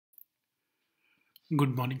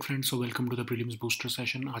Good morning friends, so welcome to the prelims booster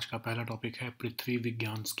session. आज का पहला topic है पृथ्वी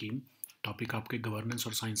विज्ञान स्कीम। टॉपिक आपके गवर्नेंस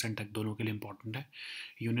और साइंस एंड टेक दोनों के लिए इंपॉर्टेंट है।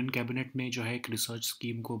 यूनियन कैबिनेट ने जो है एक रिसर्च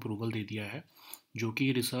स्कीम को अप्रूवल दे दिया है जो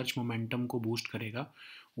कि रिसर्च मोमेंटम को बूस्ट करेगा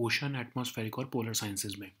ओशन, एटमॉस्फेरिक और पोलर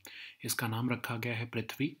साइंसेज में। इसका नाम रखा गया है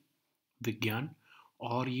पृथ्वी विज्ञान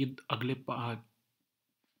और ये अगले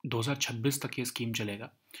 2026 तक ये स्कीम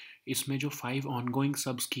चलेगा। इसमें जो 5 ऑनगोइंग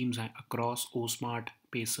सब स्कीम्स हैं अक्रॉस ओ smart,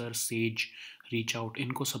 pacer, says, reach out,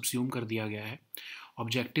 इनको सबस्यूम कर दिया गया है।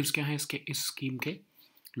 ऑब्जेक्टिव्स क्या हैं इस स्कीम के?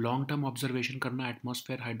 लॉन्ग टर्म ऑब्जर्वेशन करना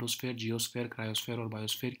एटमॉस्फेयर, हाइड्रोस्फेयर, जियोस्फेयर, क्रायोस्फेयर और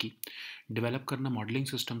बायोस्फेयर की। डेवलप करना मॉडलिंग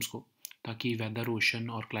सिस्टम्स को ताकि वेदर, ओशन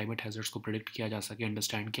और क्लाइमेट हैजर्ड्स को प्रिडिक्ट किया जा सके,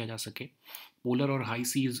 अंडरस्टैंड किया जा सके। पोलर और हाई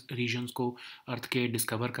सीज रीजन्स को अर्थ के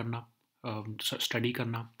डिस्कवर करना, स्टडी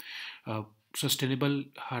करना, सस्टेनेबल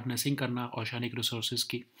हार्नेसिंग करना ओशनिक रिसोर्सेज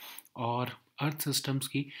की, और अर्थ सिस्टम्स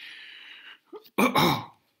की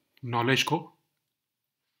नॉलेज को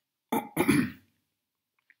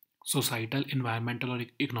सोसाइटल, इन्वायरमेंटल और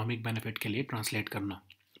इकोनॉमिक बेनिफिट के लिए ट्रांसलेट करना।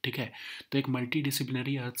 ठीक है, तो एक multi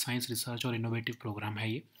disciplinary earth science research और इनोवेटिव प्रोग्राम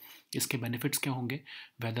है ये। इसके बेनिफिट्स क्या होंगे?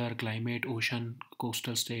 Weather, climate, ocean,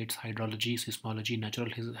 coastal states, hydrology, seismology,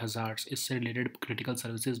 natural hazards, इससे रिलेटेड क्रिटिकल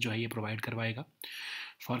सर्विसेज जो है ये प्रोवाइड करवाएगा।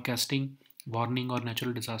 फॉरकास्टिंग, वार्निंग और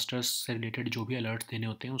नेचुरल डिजास्टर्स से रिलेटेड जो भी अलर्ट देने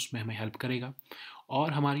होते हैं उसमें हमें हेल्प करेगा।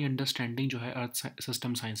 और हमारी अंडरस्टैंडिंग जो है अर्थ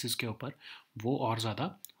सिस्टम साइंसेज के ऊपर वो और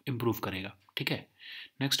ज़्यादा इम्प्रूव करेगा। ठीक है,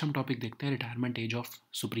 नेक्स्ट हम टॉपिक देखते हैं retirement age of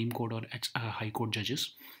supreme court और हाई कोर्ट जजेस।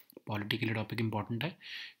 पॉलिटी के लिए टॉपिक इंपॉर्टेंट है।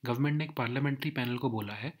 गवर्नमेंट ने एक पार्लियामेंट्री पैनल को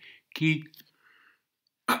बोला है कि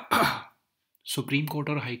सुप्रीम कोर्ट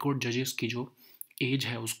और हाई कोर्ट जजेस की जो एज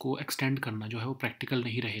है उसको एक्सटेंड करना जो है वो प्रैक्टिकल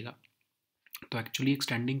नहीं रहेगा। तो एक्चुअली एक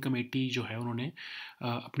स्टैंडिंग कमेटी जो है उन्होंने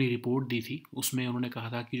अपनी रिपोर्ट दी थी, उसमें उन्होंने कहा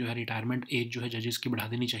था कि जो है रिटायरमेंट एज जो है जजेस की बढ़ा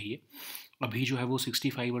देनी चाहिए। अभी जो है वो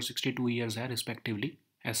 65 और 62 ईयर्स है रिस्पेक्टिवली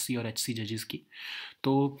एससी और एचसी जजेस की।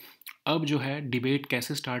 तो अब जो है डिबेट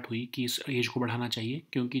कैसे स्टार्ट हुई कि इस एज को बढ़ाना चाहिए,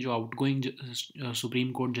 क्योंकि जो आउटगोइंग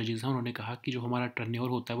सुप्रीम कोर्ट जजेस हैं उन्होंने कहा कि जो हमारा टर्न्योर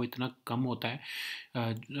होता है वो इतना कम होता है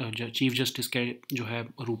चीफ जस्टिस के जो है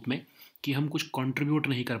रूप में कि हम कुछ कंट्रीब्यूट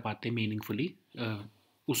नहीं कर पाते मीनिंगफुली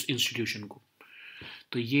उस इंस्टीट्यूशन को।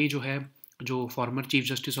 तो ये जो है जो former chief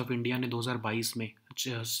justice of India ने 2022 में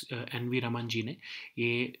एन वी रमन जी ने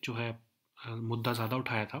ये जो है मुद्दा ज़्यादा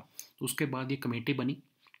उठाया था, तो उसके बाद ये कमेटी बनी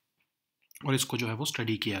और इसको जो है वो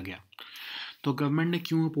स्टडी किया गया। तो गवर्नमेंट ने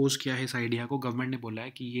क्यों अपोज किया है इस आइडिया को? गवर्नमेंट ने बोला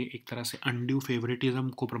है कि ये एक तरह से अनड्यू फेवरेटिज्म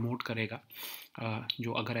को प्रमोट करेगा।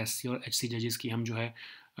 जो अगर एससी और एचसी जजेस की हम जो है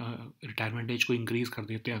रिटायरमेंट एज को इंक्रीज़ कर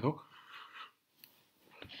देते हैं तो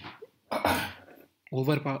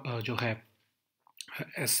जो है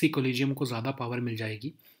एससी कॉलेजियम को ज़्यादा पावर मिल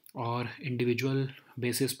जाएगी और इंडिविजुअल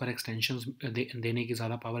बेसिस पर एक्सटेंशंस देने की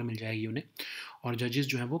ज़्यादा पावर मिल जाएगी उन्हें, और जजेस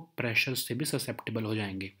जो हैं वो प्रेशर से भी ससेप्टेबल हो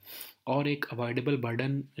जाएंगे। और एक अवॉइडेबल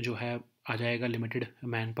बर्डन जो है आ जाएगा लिमिटेड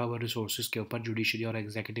मैन पावर रिसोर्सेज के ऊपर जुडिशरी और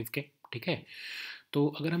एग्जीक्यूटिव के। ठीक है, तो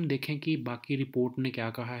अगर हम देखें कि बाकी रिपोर्ट ने क्या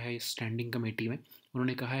कहा है इस स्टैंडिंग कमेटी में,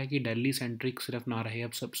 उन्होंने कहा है कि दिल्ली सेंट्रिक सिर्फ ना रहे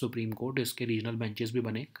अब सब सुप्रीम कोर्ट, इसके रीजनल बेंचेस भी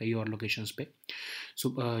बने कई और लोकेशंस पे।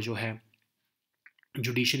 जो है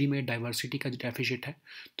जुडिशरी में डाइवर्सिटी का डेफिसिट है,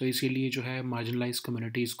 तो इसीलिए जो है मार्जिनलाइज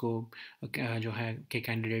कम्युनिटीज़ को जो है के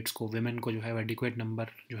कैंडिडेट्स को, विमेन को जो है एडिक्वेट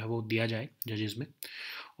नंबर जो है वो दिया जाए जजेस में।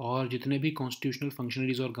 और जितने भी कॉन्स्टिट्यूशनल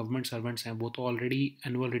फंक्शनरीज और गवर्नमेंट सर्वेंट्स हैं वो तो ऑलरेडी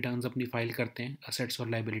एनुअल रिटर्न्स अपनी फाइल करते हैं असेट्स और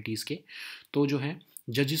लाइबिलिटीज़ के, तो जो है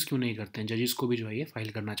जजेस क्यों नहीं करते हैं? जजेस को भी जो है ये फाइल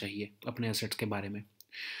करना चाहिए अपने असेट्स के बारे में।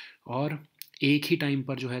 और एक ही टाइम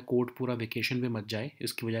पर जो है कोर्ट पूरा वेकेशन में मत जाए,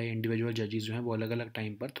 इसकी बजाय इंडिविजुअल जजेस जो हैं वो अलग अलग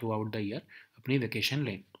टाइम पर थ्रू आउट द ईयर अपनी वेकेशन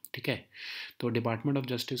लें। ठीक है, तो डिपार्टमेंट ऑफ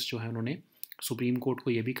जस्टिस जो है उन्होंने सुप्रीम कोर्ट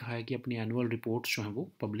को ये भी कहा है कि अपनी एनुअल रिपोर्ट्स जो हैं वो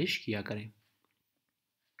पब्लिश किया करें।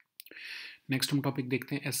 नेक्स्ट हम टॉपिक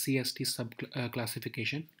देखते हैं SC/ST सब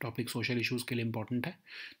क्लासिफिकेशन। टॉपिक सोशल इश्यूज़ के लिए इंपॉर्टेंट है।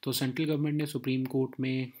 तो सेंट्रल गवर्नमेंट ने सुप्रीम कोर्ट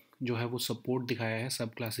में जो है वो सपोर्ट दिखाया है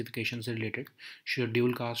सब क्लासिफिकेशन से रिलेटेड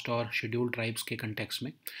शेड्यूल कास्ट और शेड्यूल ट्राइब्स के कंटेक्स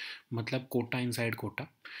में, मतलब कोटा इनसाइड कोटा।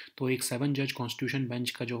 तो एक 7 जज कॉन्स्टिट्यूशन बेंच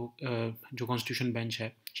का जो कॉन्स्टिट्यूशन बेंच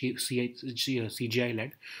है CGI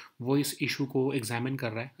लेड, वो इस इशू को एग्जामिन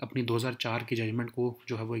कर रहा है, अपनी 2004 की जजमेंट को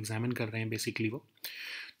जो है वो एग्जामिन कर रहे हैं बेसिकली वो।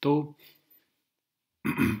 तो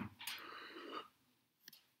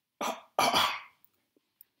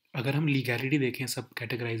अगर हम लीगैलिटी देखें सब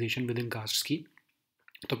कैटेगराइजेशन विद इन कास्ट्स की,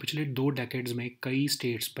 तो पिछले 2 डेकेड्स में कई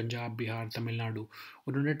स्टेट्स, पंजाब, बिहार, तमिलनाडु,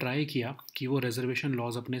 उन्होंने ट्राई किया कि वो रिजर्वेशन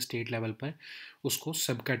लॉज अपने स्टेट लेवल पर उसको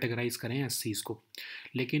सब कैटेगराइज करें एससीज़ को।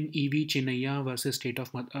 लेकिन EV Chinnaiah versus state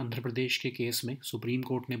of Andhra Pradesh के केस में सुप्रीम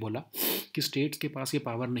कोर्ट ने बोला कि स्टेट्स के पास ये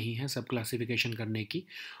पावर नहीं है सब क्लासिफिकेशन करने की,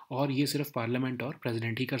 और ये सिर्फ पार्लियामेंट और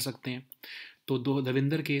प्रेसिडेंट ही कर सकते हैं। तो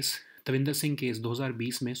दविंदर केस तविंदर सिंह केस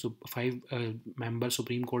 2020 में 5 मेंबर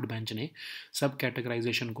सुप्रीम कोर्ट बेंच ने सब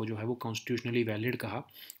कैटेगराइजेशन को जो है वो कॉन्स्टिट्यूशनली वैलिड कहा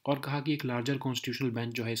और कहा कि एक लार्जर कॉन्स्टिट्यूशनल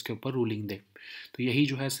बेंच जो है इसके ऊपर रूलिंग दे। तो यही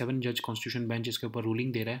जो है 7 जज कॉन्स्टिट्यूशन बेंच इसके ऊपर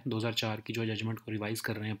रूलिंग दे रहा है 2004 की जो जजमेंट को रिवाइज़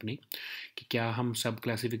कर रहे हैं अपनी, कि क्या हम सब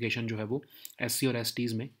क्लासिफिकेशन जो है वो एससी और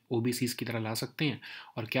एसटीज़ में ओबीसीज़ की तरह ला सकते हैं,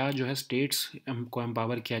 और क्या जो है स्टेट्स को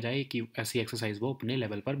एम्पावर किया जाए कि ऐसी एक्सरसाइज वो अपने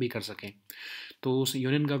लेवल पर भी कर सकें। तो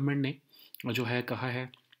यूनियन गवर्नमेंट ने जो है कहा है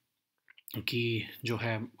कि जो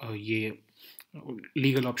है ये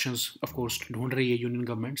लीगल ऑप्शंस ऑफ कोर्स ढूंढ रही है यूनियन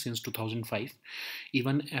गवर्नमेंट सिंस 2005।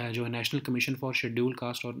 इवन जो है national commission for schedule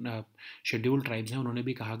caste और शेड्यूल ट्राइब्स हैं, उन्होंने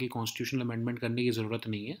भी कहा कि कॉन्स्टिट्यूशनल अमेंडमेंट करने की ज़रूरत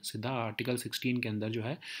नहीं है, सीधा आर्टिकल 16 के अंदर जो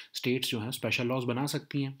है स्टेट्स जो हैं स्पेशल लॉज बना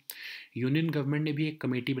सकती हैं। यूनियन गवर्नमेंट ने भी एक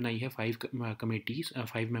कमेटी बनाई है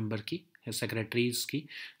 5 मेंबर की सेक्रेटरीज़ की,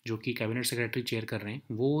 जो कि कैबिनेट सेक्रेटरी चेयर कर रहे हैं।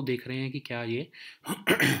 वो देख रहे हैं कि क्या ये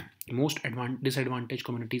मोस्ट डिसएडवांटेज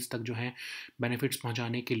कम्युनिटीज़ तक जो है बेनिफिट्स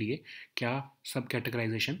पहुंचाने के लिए क्या सब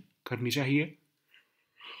कैटेगराइजेशन करनी चाहिए।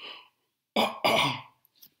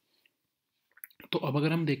 तो अब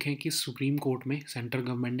अगर हम देखें कि सुप्रीम कोर्ट में सेंट्रल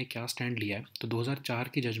गवर्नमेंट ने क्या स्टैंड लिया है, तो 2004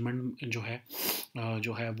 की जजमेंट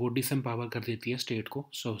जो है वो डिसएम्पावर कर देती है स्टेट को।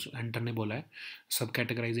 सो सेंटर ने बोला है सब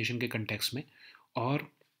कैटेगराइजेशन के कंटेक्स में, और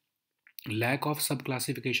लैक ऑफ सब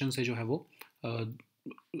क्लासिफिकेशन से जो है वो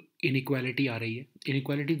इनइक्वालिटी आ रही है।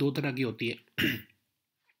 इनइक्वालिटी दो तरह की होती है,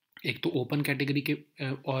 एक तो ओपन कैटेगरी के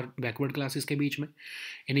और बैकवर्ड क्लासेस के बीच में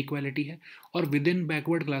इनइक्वालिटी है, और विद इन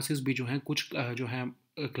बैकवर्ड क्लासेस भी जो हैं कुछ जो हैं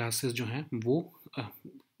क्लासेस जो हैं वो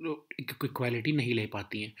इक्वालिटी नहीं ले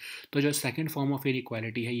पाती हैं। तो जो सेकंड फॉर्म ऑफ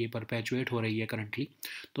इनइक्वालिटी है ये परपेचुएट हो रही है करंटली,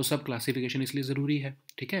 तो सब क्लासिफिकेशन इसलिए ज़रूरी है।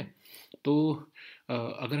 ठीक है, तो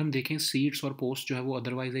अगर हम देखें सीट्स और पोस्ट जो है वो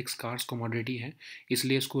अदरवाइज एक स्कार्स कमोडिटी है,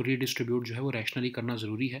 इसलिए इसको रीडिस्ट्रीब्यूट जो है वो रैशनली करना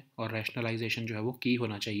ज़रूरी है, और रैशनलाइजेशन जो है वो की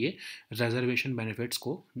होना चाहिए रिजर्वेशन बेनिफिट्स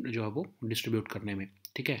को जो है वो डिस्ट्रीब्यूट करने में।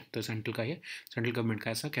 ठीक है, तो सेंट्रल गवर्नमेंट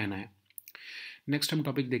का ऐसा कहना है। नेक्स्ट हम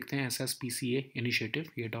टॉपिक देखते हैं SSPCA इनिशिएटिव।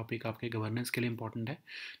 ये टॉपिक आपके गवर्नेंस के लिए इंपॉर्टेंट है।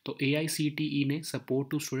 तो AICTE ने support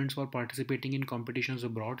to students for participating in competitions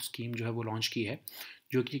abroad scheme जो है वो लॉन्च की है,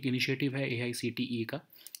 जो कि एक इनिशिएटिव है AICTE का,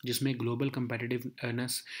 जिसमें ग्लोबल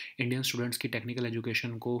कम्पेटिटिवनेस इंडियन स्टूडेंट्स की टेक्निकल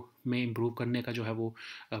एजुकेशन को में इम्प्रूव करने का जो है वो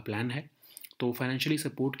प्लान है। तो फाइनेंशियली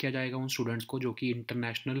सपोर्ट किया जाएगा उन स्टूडेंट्स को जो कि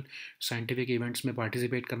इंटरनेशनल साइंटिफिक इवेंट्स में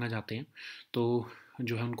पार्टिसिपेट करना चाहते हैं। तो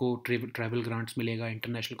जो है उनको ट्रैवल ग्रांट्स मिलेगा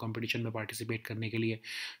इंटरनेशनल कंपटीशन में पार्टिसिपेट करने के लिए,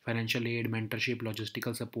 financial aid, mentorship,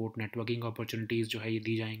 logistical support, networking opportunities जो है ये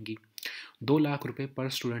दी जाएंगी। 2 लाख रुपए पर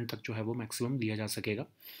स्टूडेंट तक जो है वो मैक्सिमम दिया जा सकेगा।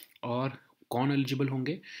 और कौन एलिजिबल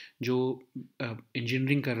होंगे? जो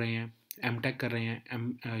इंजीनियरिंग कर रहे हैं, एमटेक कर रहे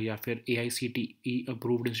हैं, या फिर AICTE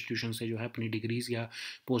अप्रूव्ड इंस्टीट्यूशन से जो है अपनी डिग्रीज़ या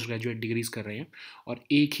पोस्ट ग्रेजुएट डिग्रीज़ कर रहे हैं, और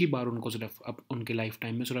एक ही बार उनको सिर्फ अब उनके लाइफ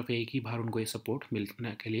टाइम में सिर्फ एक ही बार उनको ये सपोर्ट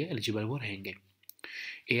मिलने के लिए एलिजिबल वो रहेंगे।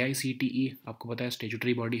 AICTE आपको पता है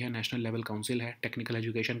स्टेचुटरी बॉडी है, नेशनल लेवल काउंसिल है, टेक्निकल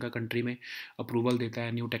एजुकेशन का कंट्री में अप्रूवल देता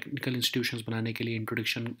है न्यू टेक्निकल इंस्टीट्यूशंस बनाने के लिए,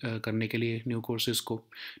 इंट्रोडक्शन करने के लिए न्यू कोर्सेज को।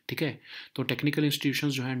 ठीक है, तो टेक्निकल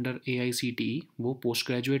इंस्टीट्यूशंस जो है अंडर AICTE वो पोस्ट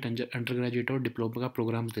ग्रेजुएट, अंडर ग्रेजुएट और डिप्लोमा का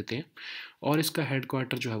प्रोग्राम्स देते हैं, और इसका हेड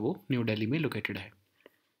क्वार्टर जो है वो न्यू दिल्ली में लोकेटेड है।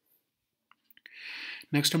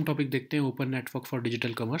 नेक्स्ट हम टॉपिक देखते हैं open network for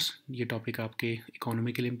digital commerce. ये टॉपिक आपके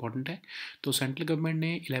इकोनॉमी के लिए इंपॉर्टेंट है। तो सेंट्रल गवर्नमेंट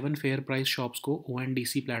ने 11 फेयर प्राइस शॉप्स को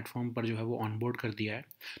ONDC प्लेटफॉर्म पर जो है वो ऑनबोर्ड कर दिया है।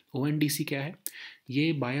 ONDC क्या है?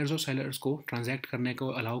 ये बायर्स और सेलर्स को ट्रांजैक्ट करने को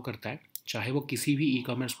अलाउ करता है, चाहे वो किसी भी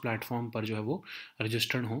ई-कॉमर्स प्लेटफॉर्म पर जो है वो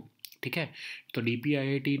रजिस्टर्ड हो। ठीक है, तो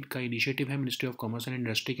DPIIT का इनिशिएटिव है ministry of commerce and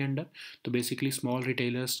industry के अंडर। तो बेसिकली स्मॉल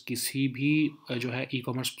रिटेलर्स किसी भी जो है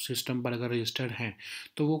ई-कॉमर्स सिस्टम पर अगर रजिस्टर्ड हैं,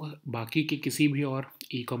 तो वो बाकी के किसी भी और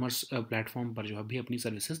ई-कॉमर्स प्लेटफॉर्म पर जो है भी अपनी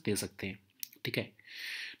सर्विसेज दे सकते हैं। ठीक है,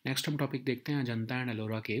 नेक्स्ट हम टॉपिक देखते हैं अजंता एंड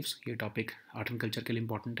एलोरा केव्स। ये टॉपिक आर्ट एंड कल्चर के लिए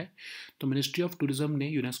इंपॉर्टेंट है। तो मिनिस्ट्री ऑफ टूरिज्म ने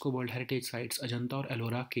UNESCO world heritage sites Ajanta और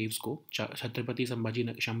एलोरा केव्स को छत्रपति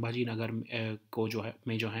संभाजी नगर को जो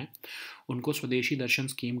है उनको स्वदेशी दर्शन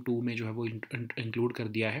स्कीम 2 में जो है वो इंक्लूड कर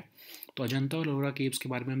दिया है। तो अजंता और एलोरा केव्स के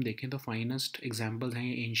बारे में हम देखें तो फाइनेस्ट एग्जाम्पल्स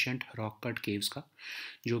हैं एंशियंट रॉक कट केव्स का,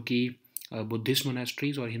 जो कि बुद्धिस्ट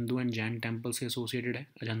मोनेस्ट्रीज और हिंदू एंड जैन टेम्पल से एसोसिएटेड है।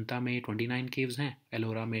 अजंता में 29 केव्स हैं,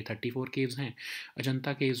 एलोरा में 34 केव्स हैं।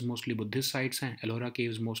 Ajanta caves mostly Buddhist sites हैं, एलोरा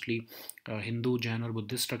केव्स मोस्टली हिंदू, जैन और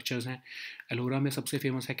बुद्धिस्ट स्ट्रक्चर्स हैं। एलोरा में सबसे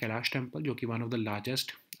फेमस है कैलाश टेम्पल, जो कि one of the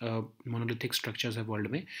largest monolithic structures है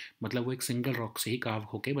वर्ल्ड में, मतलब वो एक सिंगल रॉक से ही कार्व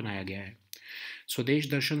होकर बनाया गया है। स्वदेश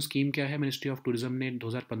दर्शन स्कीम क्या है? मिनिस्ट्री ऑफ टूरिज्म ने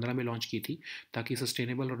 2015 में लॉन्च की थी, ताकि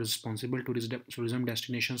सस्टेनेबल और रिस्पॉन्सिबल टूरिज्म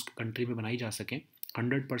डेस्टिनेशंस कंट्री में बनाई जा सकें।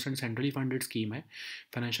 100% सेंट्रली फंडेड स्कीम है,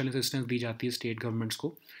 फाइनेंशियल असिस्टेंस दी जाती है स्टेट गवर्नमेंट्स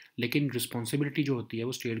को, लेकिन रिस्पॉन्सिबिलिटी जो होती है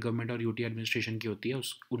वो स्टेट गवर्नमेंट और यूटी एडमिनिस्ट्रेशन की होती है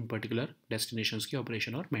उन पर्टिकुलर डेस्टिनेशंस की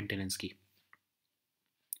ऑपरेशन और मेंटेनेंस की।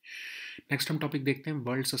 नेक्स्ट हम टॉपिक देखते हैं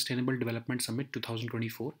world sustainable development summit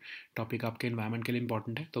 2024। Topic आपके एनवायरनमेंट के लिए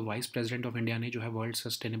इंपॉर्टेंट है। तो वाइस प्रेसिडेंट ऑफ इंडिया ने जो है वर्ल्ड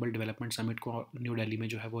सस्टेनेबल डेवलपमेंट समिट को न्यू दिल्ली में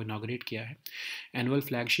जो है वो इनाग्रेट किया है। एनुअल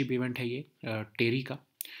फ्लैगशिप इवेंट है ये टेरी का।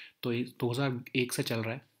 तो ये 2001 से चल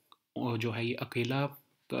रहा है और जो है ये अकेला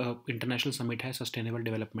इंटरनेशनल समिट है सस्टेनेबल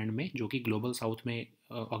डेवलपमेंट में, जो कि ग्लोबल साउथ में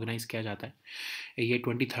ऑर्गेनाइज किया जाता है। ये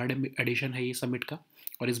 23rd एडिशन है ये समिट का,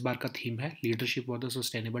 और इस बार का थीम है leadership for the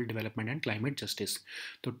sustainable development and climate justice.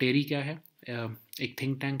 तो टेरी क्या है? एक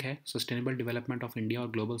थिंक टैंक है, सस्टेनेबल डेवलपमेंट ऑफ इंडिया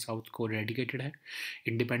और ग्लोबल साउथ को डेडिकेटेड है,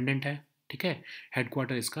 इंडिपेंडेंट है, ठीक है।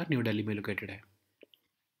 हेडक्वार्टर इसका न्यू दिल्ली में लोकेटेड है।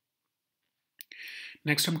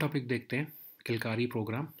 नेक्स्ट हम टॉपिक देखते हैं किलकारी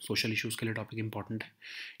प्रोग्राम, सोशल इश्यूज़ के लिए टॉपिक इंपॉर्टेंट है।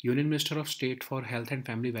 Union minister of state for health and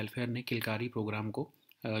family welfare ने किलकारी प्रोग्राम को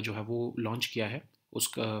जो है वो लॉन्च किया है।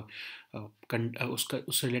 उसका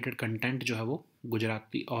उससे रिलेटेड कंटेंट जो है वो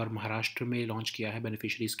गुजराती और महाराष्ट्र में लॉन्च किया है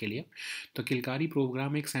बेनिफिशरीज़ के लिए। तो किलकारी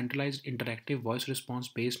प्रोग्राम एक centralised interactive voice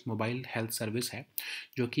response based mobile health service है,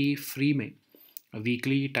 जो कि फ्री में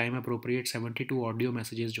weekly time appropriate 72 audio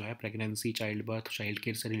messages जो है pregnancy, child birth, child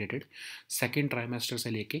care से रिलेटेड सेकेंड ट्राइमेस्टर से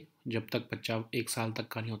लेके जब तक बच्चा 1 साल तक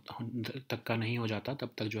का नहीं हो जाता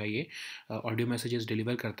तब तक जो है ये ऑडियो मैसेजेस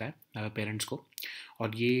डिलीवर करता है पेरेंट्स को।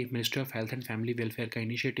 और ये ministry of health and family welfare का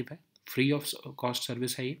इनिशिएटिव है, फ्री ऑफ कॉस्ट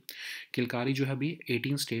सर्विस है ये। किलकारी जो है अभी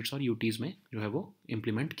 18 स्टेट्स और यूटीज़ में जो है वो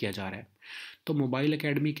इम्प्लीमेंट किया जा रहा है। तो मोबाइल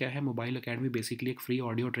एकेडमी क्या है? मोबाइल एकेडमी बेसिकली एक फ्री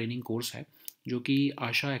ऑडियो ट्रेनिंग कोर्स है, जो कि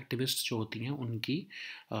आशा एक्टिविस्ट जो होती हैं उनकी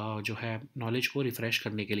जो है नॉलेज को रिफ़्रेश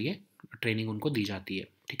करने के लिए ट्रेनिंग उनको दी जाती है,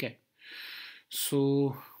 ठीक है। So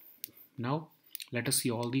now let us see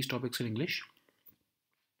all these topics in English.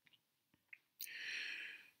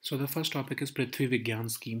 So the first topic is Prithvi Vigyan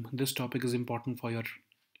scheme. This topic is important for your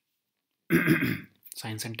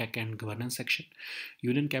Science and Tech and Governance section.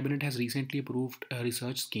 Union Cabinet has recently approved a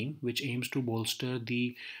research scheme which aims to bolster the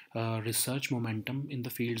research momentum in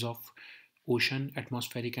the fields of ocean,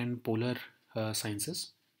 atmospheric and polar sciences.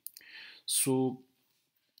 So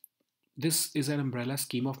this is an umbrella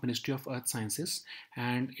scheme of Ministry of Earth Sciences,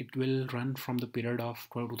 and it will run from the period of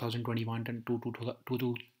 2021 to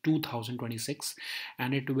 2026,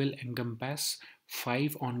 and it will encompass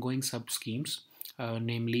 5 ongoing sub schemes,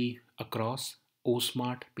 namely Across,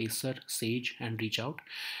 OSmart, Pacer, Sage, and Reach Out.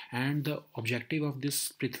 And the objective of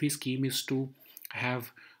this Prithvi scheme is to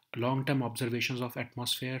have long-term observations of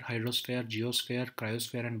atmosphere, hydrosphere, geosphere,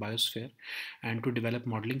 cryosphere, and biosphere, and to develop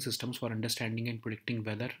modeling systems for understanding and predicting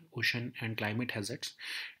weather, ocean, and climate hazards,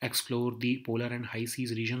 explore the polar and high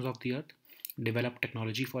seas regions of the Earth, develop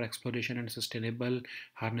technology for exploration and sustainable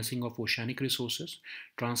harnessing of oceanic resources,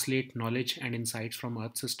 translate knowledge and insights from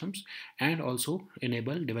Earth systems, and also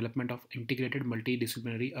enable development of integrated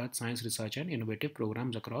multidisciplinary Earth science research and innovative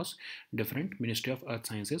programs across different Ministry of Earth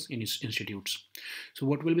Sciences institutes. So,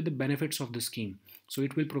 what will be the benefits of this scheme? So,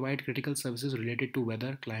 it will provide critical services related to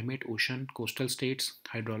weather, climate, ocean, coastal states,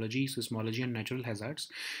 hydrology, seismology, and natural hazards.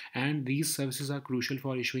 And these services are crucial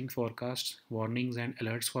for issuing forecasts, warnings, and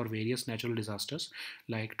alerts for various natural disasters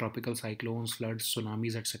like tropical cyclones, floods,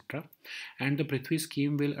 tsunamis, etc. And the Prithvi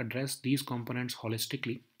scheme will address these components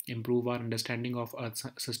holistically, improve our understanding of Earth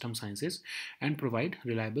system sciences, and provide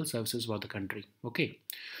reliable services for the country. Okay.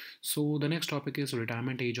 So the next topic is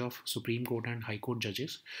retirement age of Supreme Court and High Court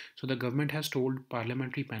judges. So the government has told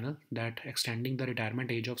parliamentary panel that extending the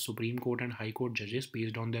retirement age of Supreme Court and High Court judges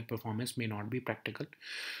based on their performance may not be practical.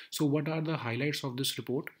 So what are the highlights of this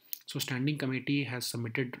report? So standing committee has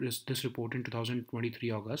submitted this report in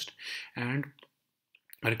 2023 August and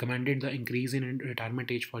recommended the increase in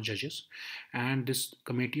retirement age for judges, and this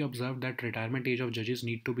committee observed that retirement age of judges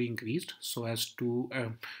need to be increased so as to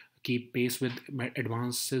keep pace with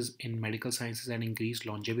advances in medical sciences and increased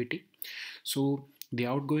longevity. So the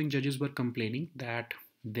outgoing judges were complaining that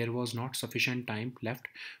there was not sufficient time left.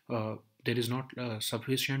 There is not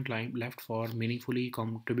sufficient time left for meaningfully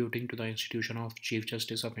contributing to the institution of Chief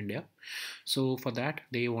Justice of India. So for that,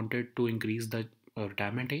 they wanted to increase the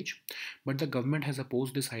retirement age, but the government has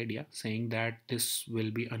opposed this idea, saying that this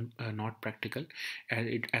will be not practical,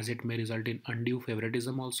 as it may result in undue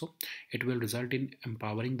favoritism. Also, it will result in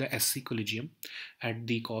empowering the SC collegium at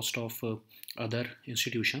the cost of other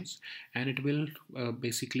institutions, and it will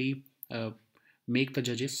basically make the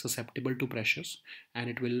judges susceptible to pressures, and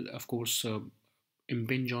it will of course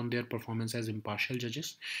impinge on their performance as impartial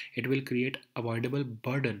judges. It will create avoidable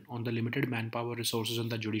burden on the limited manpower resources in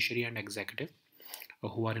the judiciary and executive.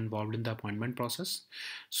 who are involved in the appointment process.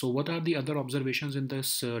 So what are the other observations in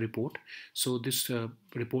this report? So this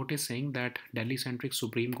report is saying that Delhi centric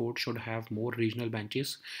Supreme Court should have more regional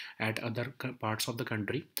benches at other parts of the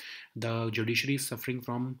country. The judiciary is suffering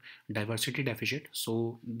from diversity deficit,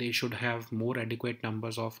 so they should have more adequate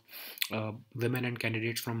numbers of women and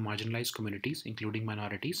candidates from marginalized communities, including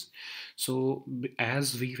minorities. So,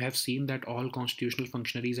 as we have seen that all constitutional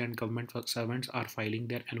functionaries and government servants are filing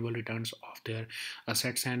their annual returns of their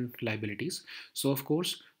assets and liabilities. So, of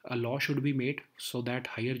course, a law should be made so that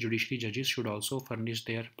higher judiciary judges should also furnish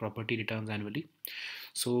their property returns annually.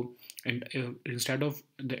 So, and instead of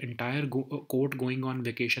the entire court going on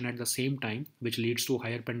vacation at the same time, which leads to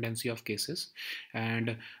higher pendency of cases,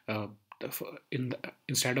 and uh,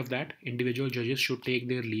 instead of that, individual judges should take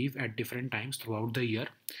their leave at different times throughout the year.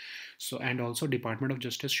 So, and also Department of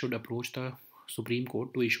Justice should approach the Supreme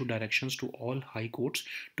Court to issue directions to all high courts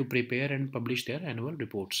to prepare and publish their annual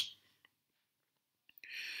reports.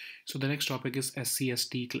 So the next topic is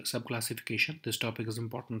SC/ST subclassification. This topic is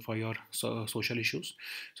important for your social issues.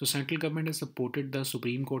 So central government has supported the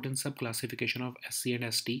Supreme Court in subclassification of SC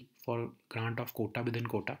and ST for grant of quota within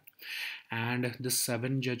quota. And this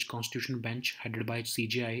 7-judge constitutional bench headed by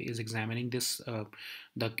CJI is examining this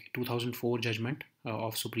the 2004 judgment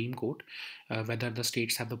of Supreme Court, whether the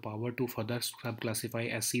states have the power to further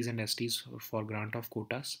subclassify SCs and STs for grant of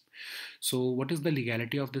quotas. So what is the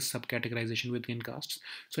legality of this subcategorization within castes?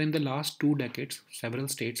 So in the last 2 decades, several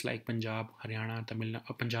states like Punjab, Haryana,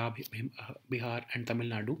 Punjab, Bihar and Tamil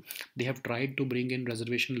Nadu, they have tried to bring in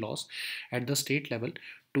reservation laws at the state level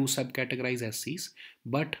to subcategorize SCs.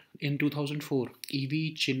 But in 2004,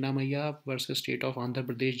 EV Chinnamaya versus State of Andhra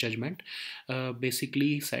Pradesh judgment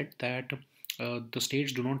basically said that the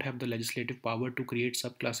states do not have the legislative power to create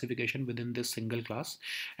subclassification within this single class,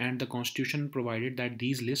 and the constitution provided that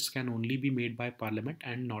these lists can only be made by parliament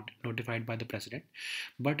and not notified by the president.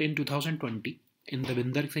 But in 2020, in the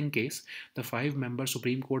Vinder Singh case, the 5-member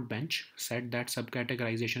Supreme Court bench said that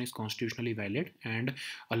subcategorization is constitutionally valid, and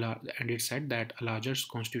it said that a larger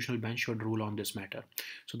constitutional bench should rule on this matter.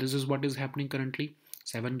 So this is what is happening currently.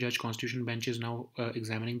 7-judge constitution bench is now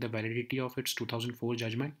examining the validity of its 2004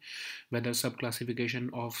 judgment, whether subclassification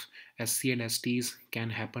of SC and STs can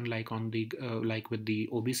happen like on the like with the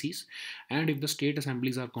OBCs, and if the state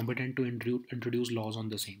assemblies are competent to introduce laws on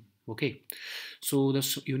the same. Okay, so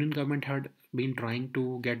the union government had been trying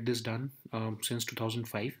to get this done since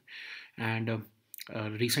 2005, and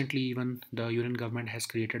recently even the union government has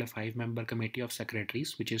created a 5-member committee of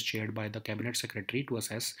secretaries, which is chaired by the cabinet secretary, to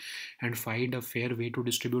assess and find a fair way to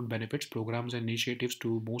distribute benefits, programs and initiatives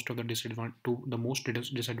to the most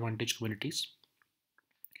disadvantaged communities.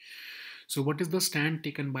 So what is the stand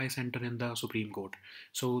taken by center in the Supreme Court?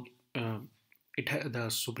 So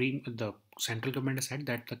the central government has said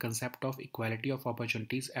that the concept of equality of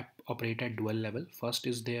opportunities operate at dual level. First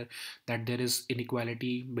is there is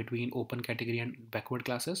inequality between open category and backward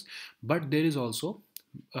classes, but there is also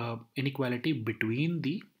inequality between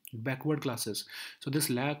the backward classes. So this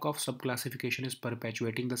lack of subclassification is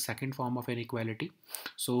perpetuating the second form of inequality.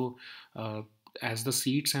 So as the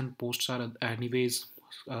seats and posts are anyways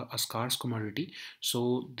a scarce commodity,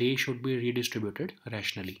 so they should be redistributed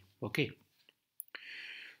rationally. Okay.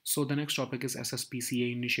 So the next topic is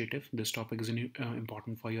SSPCA initiative. This topic is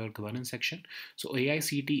important for your governance section. So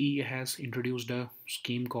AICTE has introduced a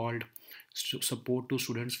scheme called support to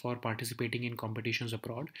students for participating in competitions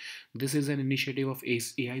abroad. This is an initiative of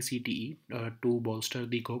AICTE to bolster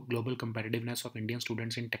the global competitiveness of Indian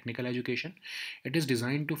students in technical education. It is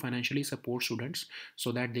designed to financially support students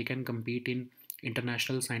so that they can compete in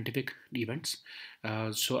international scientific events.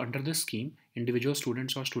 So under this scheme, individual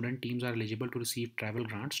students or student teams are eligible to receive travel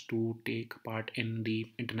grants to take part in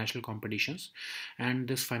the international competitions, and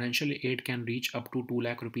this financial aid can reach up to 2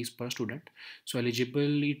 lakh rupees per student. So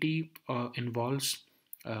eligibility involves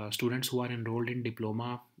students who are enrolled in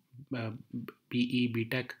diploma, BE,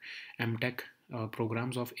 BTech, MTech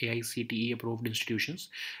programs of AICTE approved institutions,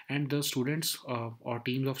 and the students or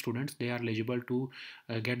teams of students, they are eligible to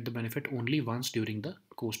get the benefit only once during the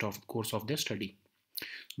course of their study.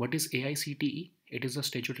 What is AICTE? It is a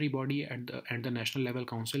statutory body at the National Level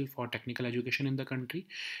Council for Technical Education in the country.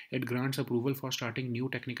 It grants approval for starting new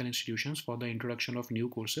technical institutions for the introduction of new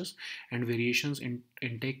courses and variations in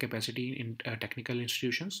intake capacity in technical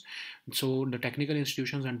institutions. So the technical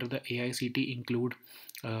institutions under the AICTE include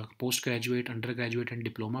postgraduate, undergraduate and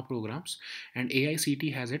diploma programs, and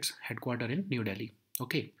AICTE has its headquarters in New Delhi.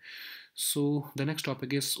 Okay. So the next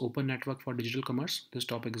topic is open network for digital commerce. This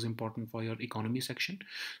topic is important for your economy section.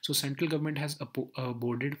 So central government has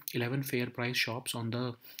boarded 11 fair price shops on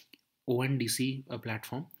the ONDC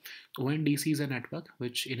platform. ONDC is a network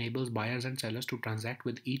which enables buyers and sellers to transact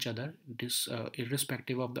with each other,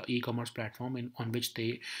 irrespective of the e-commerce platform on which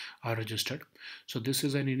they are registered. So this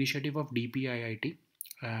is an initiative of DPIIT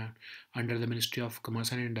under the Ministry of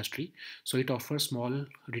Commerce and Industry. So it offers small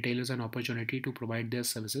retailers an opportunity to provide their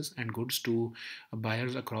services and goods to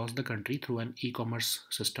buyers across the country through an e-commerce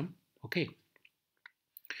system. Okay.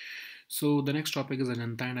 So the next topic is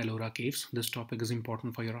Ajanta and Ellora caves. This topic is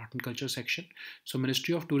important for your art and culture section. So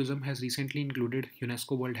Ministry of Tourism has recently included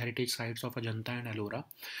UNESCO World Heritage Sites of Ajanta and Ellora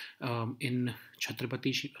in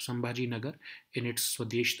Chhatrapati Sambhaji Nagar in its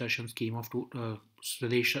Swadesh Darshan scheme of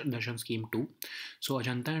Swadesh Darshan Scheme 2. So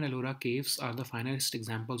Ajanta and Ellora caves are the finest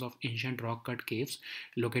examples of ancient rock cut caves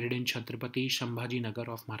located in Chhatrapati Sambhaji Nagar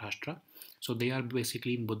of Maharashtra. So they are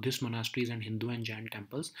basically Buddhist monasteries and Hindu and Jain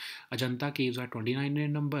temples. Ajanta caves are 29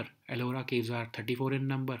 in number. Ellora caves are 34 in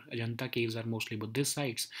number. Ajanta caves are mostly Buddhist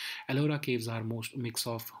sites. Ellora caves are most mix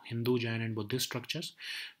of Hindu, Jain and Buddhist structures.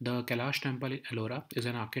 The Kailash temple in Ellora is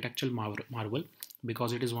an architectural marvel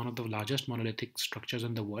because it is one of the largest monolithic structures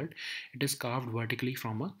in the world. It is carved vertically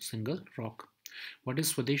from a single rock. What is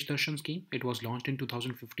Swadesh Darshan scheme? It was launched in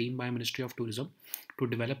 2015 by Ministry of Tourism to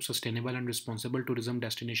develop sustainable and responsible tourism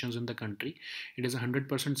destinations in the country. It is a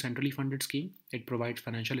 100% centrally funded scheme. It provides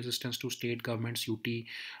financial assistance to state governments, UT,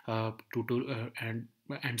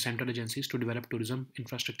 and central agencies to develop tourism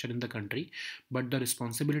infrastructure in the country. But the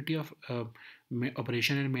responsibility of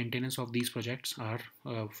operation and maintenance of these projects are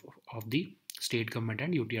of the state government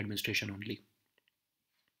and UT administration only.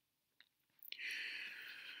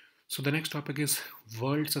 So the next topic is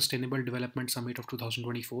World Sustainable Development Summit of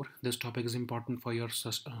 2024. This topic is important for your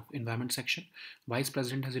environment section. Vice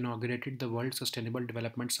President has inaugurated the World Sustainable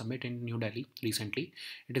Development Summit in New Delhi recently.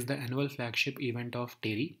 It is the annual flagship event of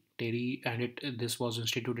TERI. This was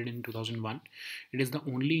instituted in 2001. It is the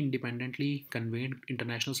only independently convened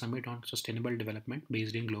international summit on sustainable development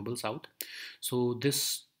based in Global South. So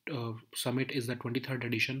this summit is the 23rd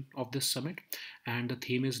edition of this summit, and the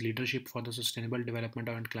theme is leadership for the sustainable development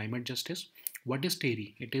and climate justice. What is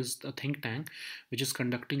TERI? It is a think tank which is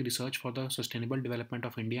conducting research for the sustainable development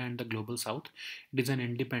of India and the Global South. It is an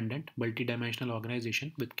independent, multidimensional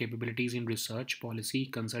organization with capabilities in research, policy,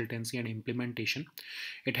 consultancy, and implementation.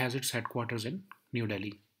 It has its headquarters in New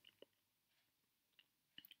Delhi.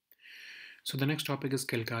 So the next topic is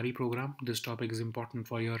Kelkari program. This topic is important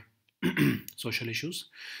for your social issues,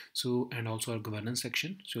 and also our governance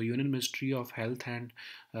section. So Union Ministry of Health and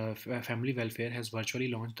Family Welfare has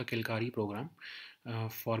virtually launched the Kelkari program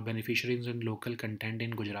for beneficiaries in local content in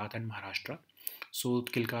Gujarat and Maharashtra. So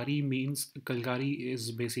Kelkari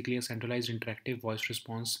is basically a centralized interactive voice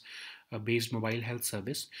response based mobile health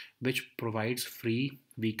service which provides free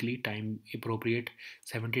weekly time appropriate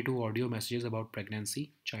 72 audio messages about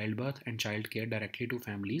pregnancy, childbirth and childcare directly to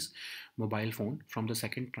families mobile phone from the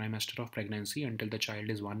second trimester of pregnancy until the child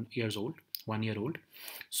is 1 year old.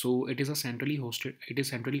 So it is centrally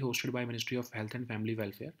hosted by Ministry of Health and Family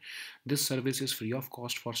Welfare. This service is free of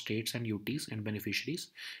cost for states and UTs and beneficiaries.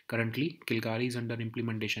 Currently Kelkari is under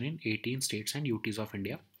implementation in 18 states and UTs of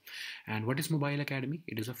India. And what is Mobile Academy?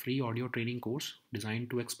 It is a free audio training course designed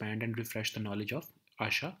to expand and refresh the knowledge of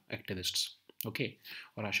ASHA activists, okay,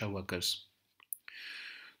 or ASHA workers.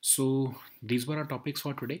 So these were our topics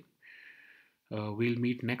for today. We'll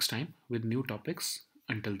meet next time with new topics.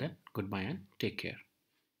 Until then, goodbye and take care.